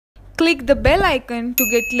Click the bell icon to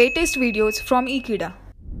get latest videos from Ekeeda.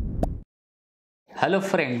 Hello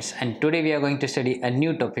friends, and today we are going to study a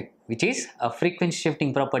new topic, which is a frequency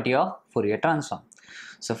shifting property of Fourier transform.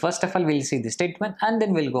 So first of all, we'll see the statement and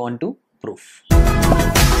then we'll go on to proof.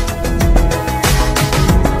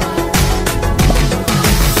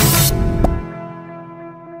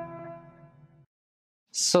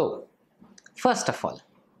 So first of all,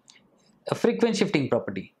 a frequency shifting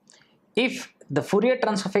property. If the Fourier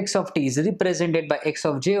transform of x of t is represented by x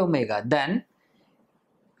of j omega, then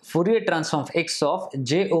Fourier transform of x of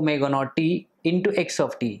j omega naught t into x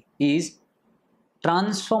of t is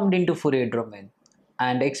transformed into Fourier domain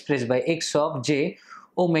and expressed by x of j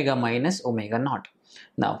omega minus omega naught.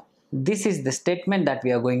 Now, this is the statement that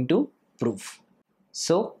we are going to prove.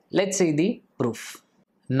 So, let's see the proof.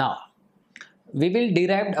 Now, we will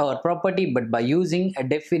derive our property but by using a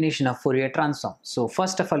definition of Fourier transform. So,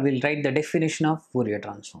 first of all, we'll write the definition of Fourier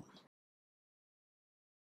transform.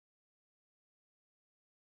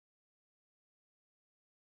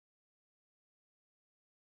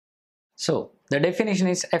 So, the definition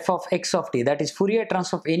is f of x of t, that is Fourier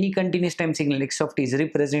transform of any continuous time signal x of t is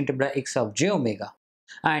represented by x of j omega,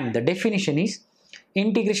 and the definition is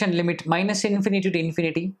integration limit minus infinity to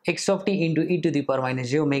infinity x of t into e to the power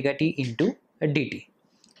minus j omega t into dt,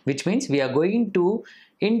 which means we are going to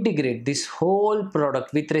integrate this whole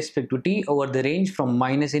product with respect to t over the range from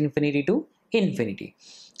minus infinity to infinity.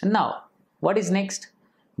 Now, what is next?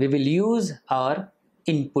 We will use our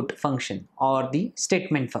input function or the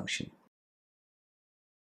statement function.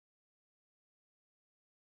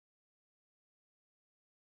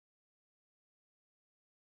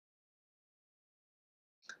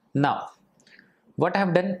 Now, what I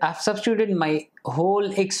have done, I have substituted my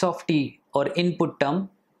whole x of t or input term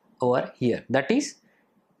over here. That is,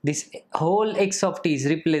 this whole x of t is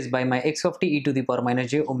replaced by my x of t e to the power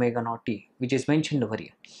minus j omega naught t, which is mentioned over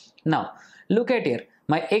here. Now, look at here,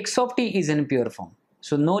 my x of t is in pure form,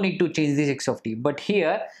 so no need to change this x of t. But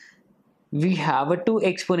here, we have two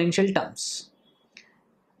exponential terms.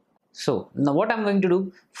 So, now what I am going to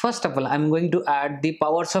do, first of all, I am going to add the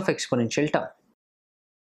powers of exponential term.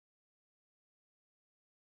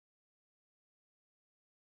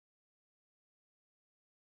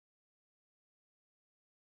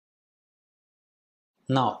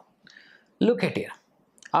 Now, look at here.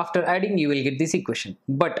 After adding, you will get this equation.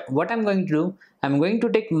 But what I'm going to do, I'm going to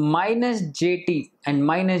take minus jt and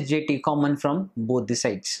minus jt common from both the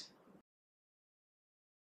sides.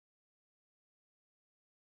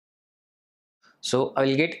 So, I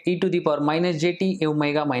will get e to the power minus jt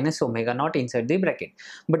omega minus omega naught inside the bracket.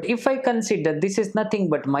 But if I consider this is nothing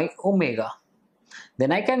but my omega,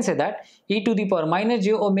 then I can say that e to the power minus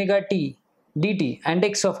j omega t dt and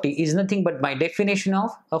x of t is nothing but my definition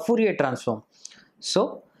of a Fourier transform.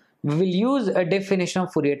 So, we will use a definition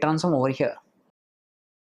of Fourier transform over here.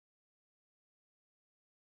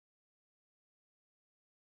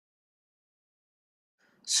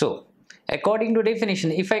 So, according to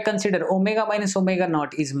definition, if I consider omega minus omega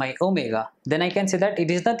naught is my omega, then I can say that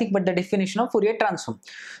it is nothing but the definition of Fourier transform.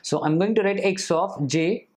 So, I am going to write x of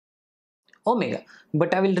j omega,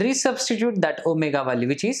 but I will resubstitute that omega value,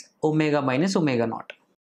 which is omega minus omega naught.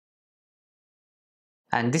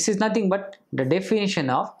 And this is nothing but the definition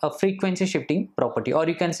of a frequency shifting property, or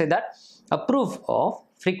you can say that a proof of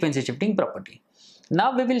frequency shifting property.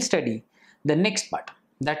 Now we will study the next part,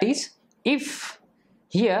 that is, if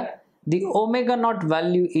here the omega naught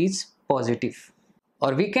value is positive,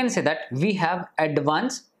 or we can say that we have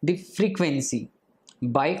advanced the frequency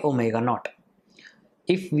by omega naught.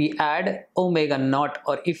 If we add omega naught,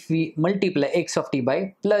 or if we multiply x of t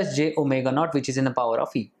by plus j omega naught, which is in the power of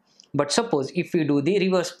e. But suppose if we do the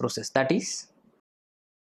reverse process, that is,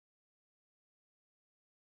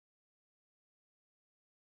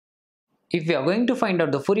 if we are going to find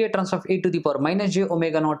out the Fourier transform of e to the power minus j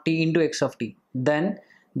omega naught t into x of t, then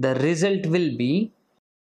the result will be,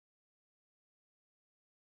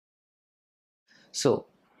 so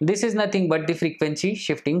this is nothing but the frequency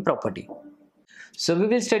shifting property. So we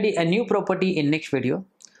will study a new property in next video,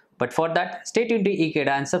 but for that stay tuned to Ekeeda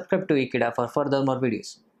and subscribe to Ekeeda for further more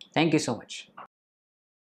videos. Thank you so much.